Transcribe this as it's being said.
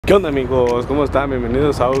¿Qué onda, amigos? ¿Cómo están?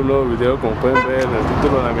 Bienvenidos a un nuevo video. Como pueden ver en el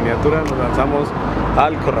título de la miniatura, nos lanzamos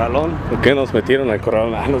al corralón. ¿Por qué nos metieron al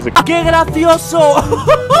corralón? Ah, no sé qué. ¡Qué gracioso!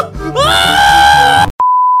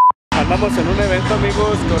 Andamos en un evento,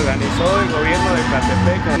 amigos, que organizó el gobierno de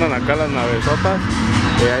Ecatepec. Andan acá las navesotas.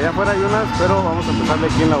 Allá afuera hay unas, pero vamos a empezarle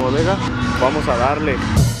aquí en la bodega. Vamos a darle.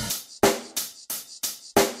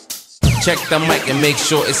 Check the mic and make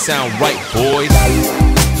sure it sound right, boys.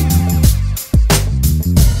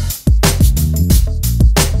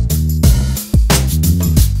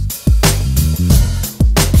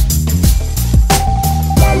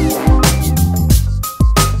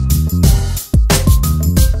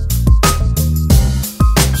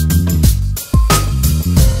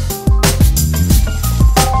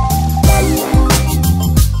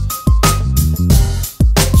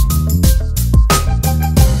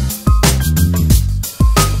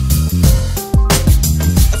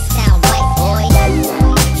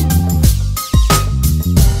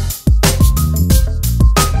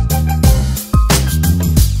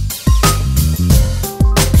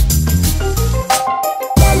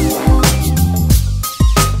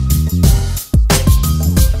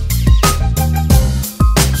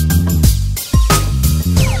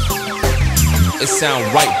 It sound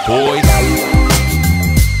right, boys.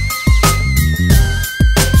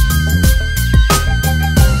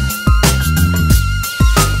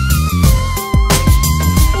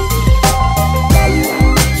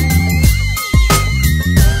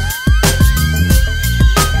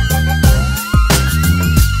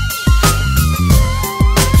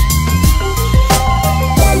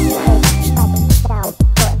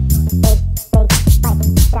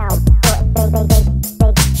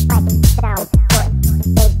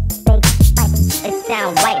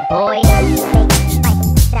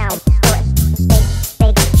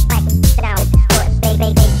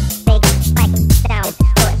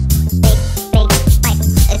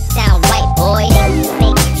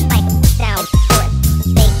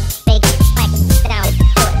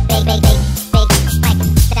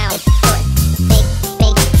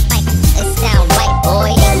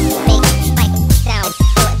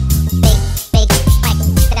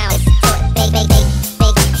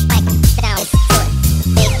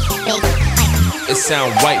 It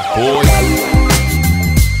sound right, boys.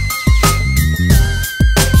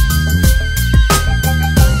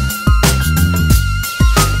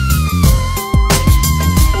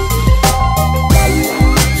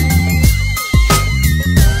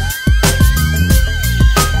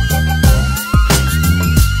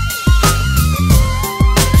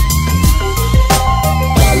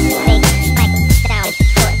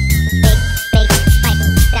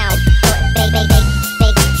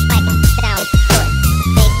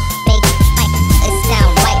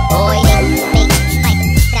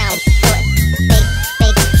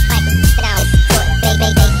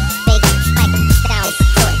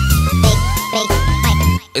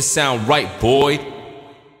 It sound right, boy.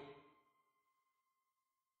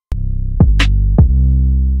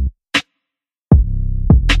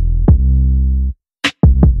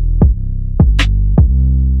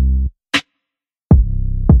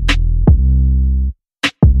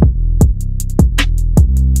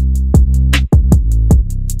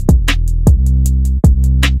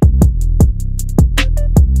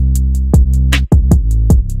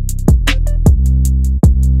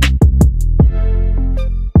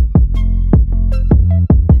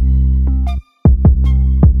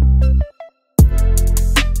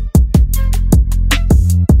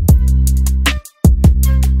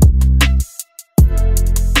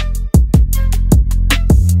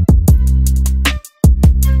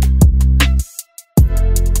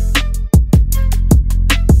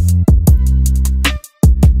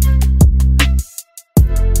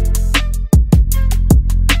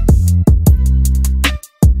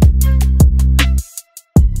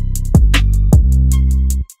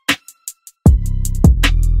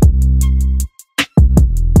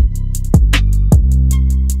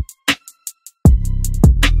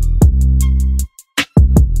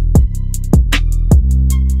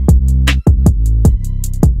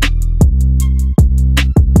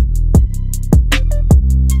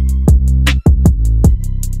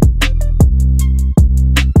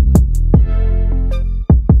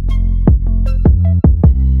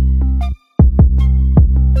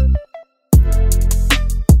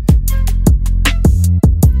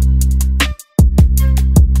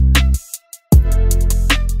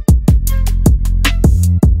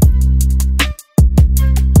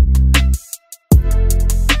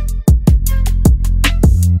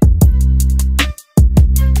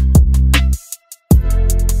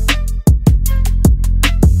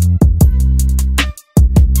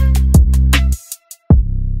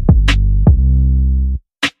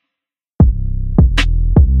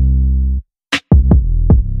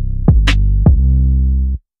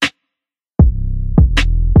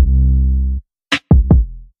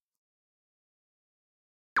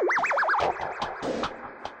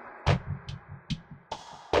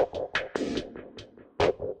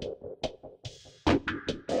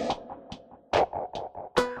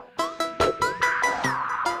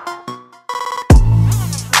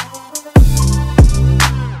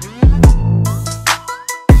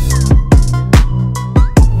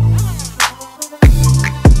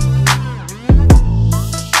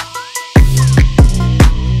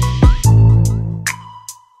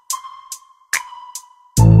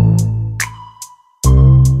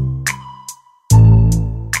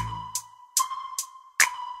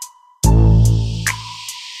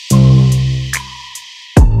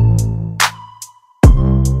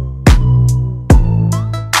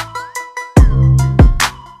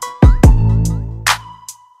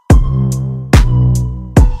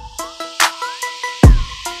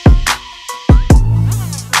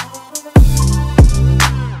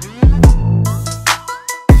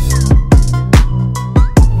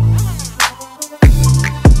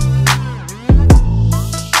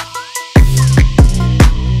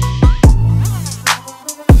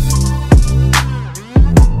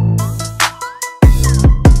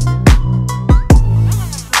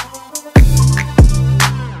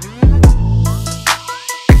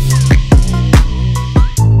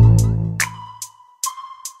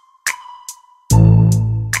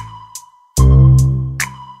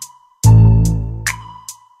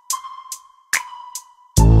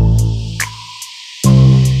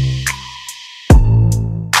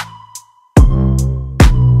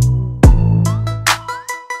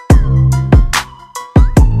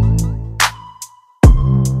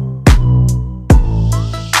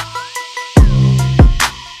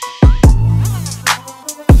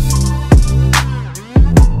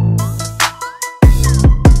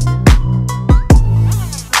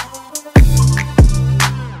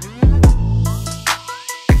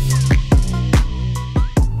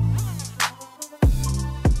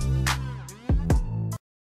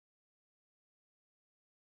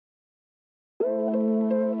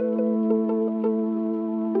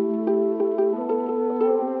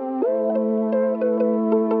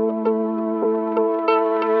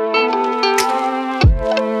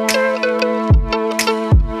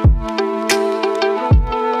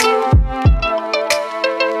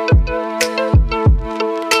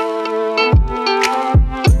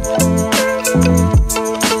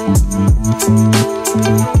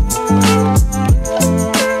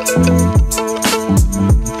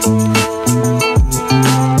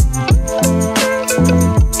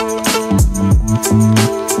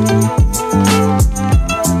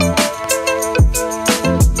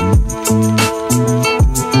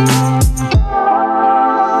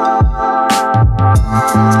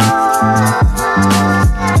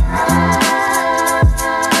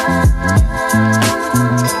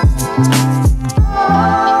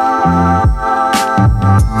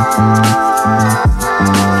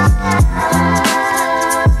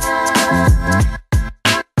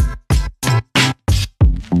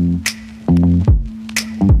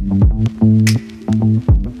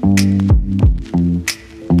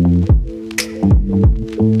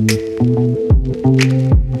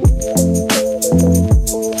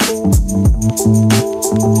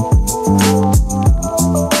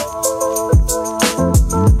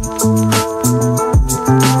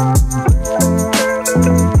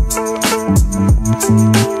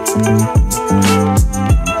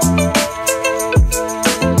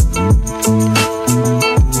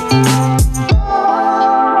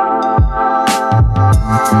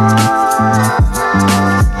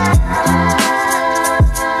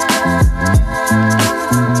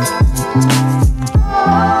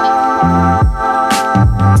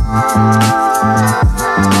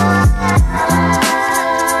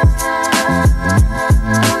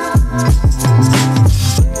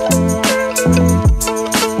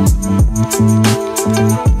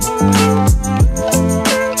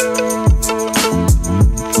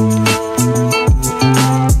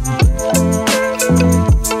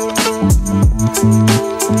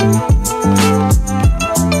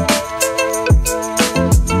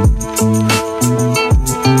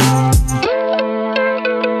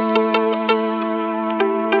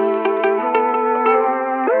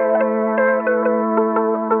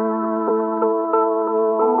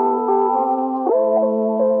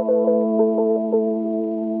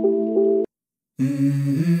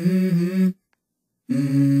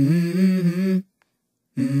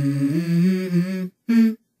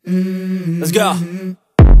 Let's go.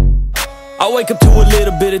 I wake up to a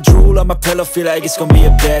little bit of drool on my pillow, feel like it's gonna be a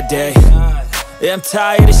bad day. Yeah, I'm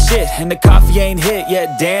tired of shit, and the coffee ain't hit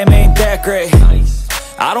yet, damn, ain't that great.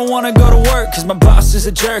 I don't wanna go to work, cause my boss is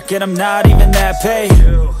a jerk, and I'm not even that paid.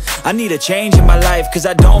 I need a change in my life, cause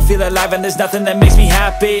I don't feel alive, and there's nothing that makes me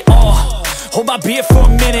happy. Hold my beer for a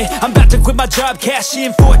minute, I'm about to quit my job, cash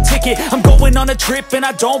in for a ticket. I'm going on a trip and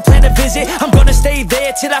I don't plan to visit. I'm gonna stay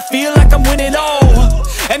there till I feel like I'm winning,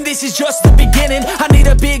 and this is just the beginning. I need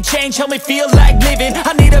a big change, help me feel like living.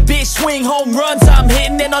 I need a big swing, home runs I'm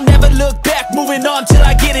hitting, and I'll never look back, moving on till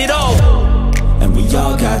I get it all. And we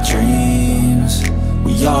all got dreams,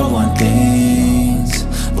 we all want things,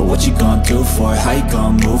 but what you gonna do for it? How you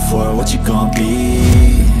gonna move for it? What you gonna be?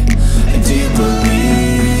 And do you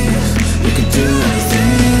believe you can do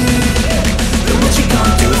anything? But what you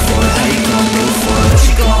gonna do for it? How you gonna move for it? What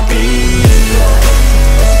you gonna be?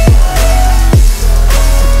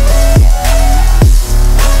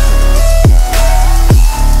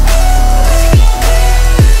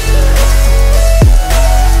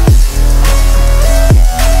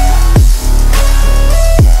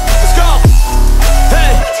 Let's go!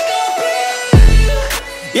 Hey!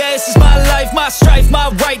 Yeah, this is my life, my strife, my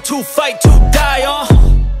right to fight, to die on.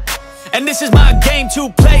 And this is my game to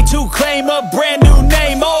play, to claim a brand new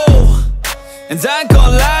name, And I ain't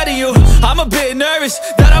gonna lie to you, I'm a bit nervous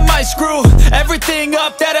that I might screw everything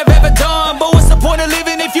up that I've ever done. But what's the point of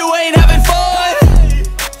living if you ain't having fun?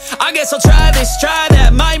 I guess I'll try this, try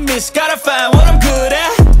that, might miss, gotta find what I'm good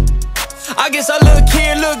at. I guess I look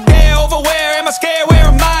here, look there, over where am I scared, where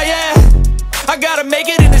am I at? I gotta make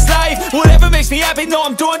it in this life, whatever makes me happy, know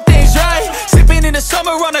I'm doing things right. Sipping in the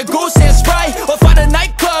summer on a goose and Sprite, or find a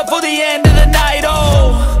nightclub for the end of the night,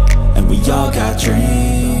 And we all got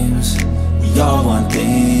dreams, we all want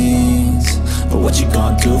things, but what you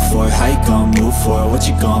gonna do for it? How you gonna move for it? What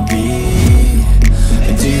you gonna be?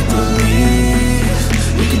 And do you believe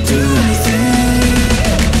you can do anything?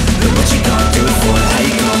 But what you gonna do for it? How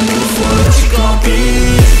you gonna move for it? What you gonna be?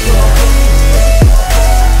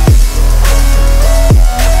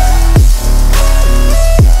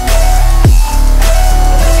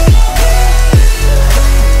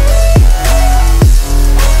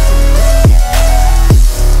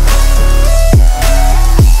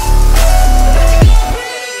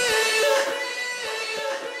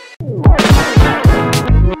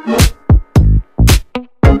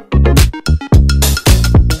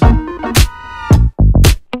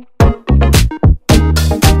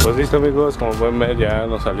 Listo amigos, como pueden ver ya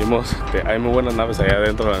nos salimos. Hay muy buenas naves allá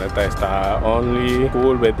adentro, la neta. Está Only,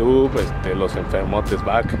 Cool, Bedub, los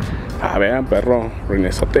ENFERMOTESVAG. Vean perro,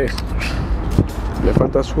 ruinesote. Le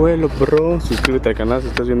falta suelo, bro. Suscríbete al canal si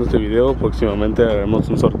estás viendo este video. Próximamente haremos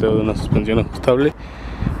un sorteo de una suspensión ajustable,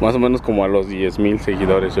 más o menos como a los 10,000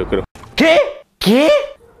 seguidores, yo creo. ¿Qué? ¿Qué?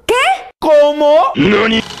 ¿Qué? ¿Cómo?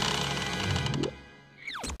 ¡Nani!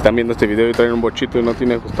 Están viendo este video y traen un bochito y no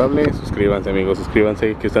tiene ajustable, suscríbanse amigos,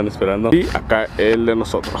 suscríbanse, que están esperando. Y acá el de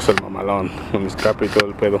nosotros, el mamalón, con escape y todo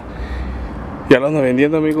el pedo. Ya lo ando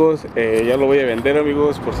vendiendo amigos, ya lo voy a vender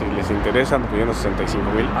amigos, por si les interesa. Me pidieron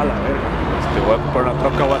 65,000 a la verga. Voy a comprar una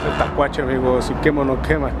troca, voy a hacer tacuache amigos, y quemo no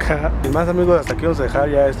quema acá. Y más amigos, hasta aquí vamos a dejar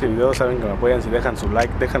ya este video. Saben que me apoyan si dejan su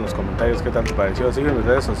like, dejan los comentarios qué tal te pareció. Sígueme en mis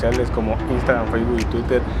redes sociales como Instagram, Facebook y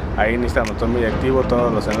Twitter. Ahí en Instagram estoy muy activo,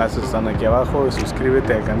 todos los enlaces están aquí abajo. Y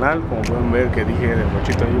suscríbete al canal, como pueden ver que dije del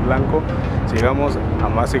bochito ahí blanco. Si llegamos a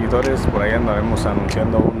más seguidores, por ahí andaremos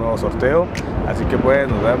anunciando un nuevo sorteo. Así que pues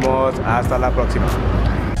nos vemos hasta la próxima.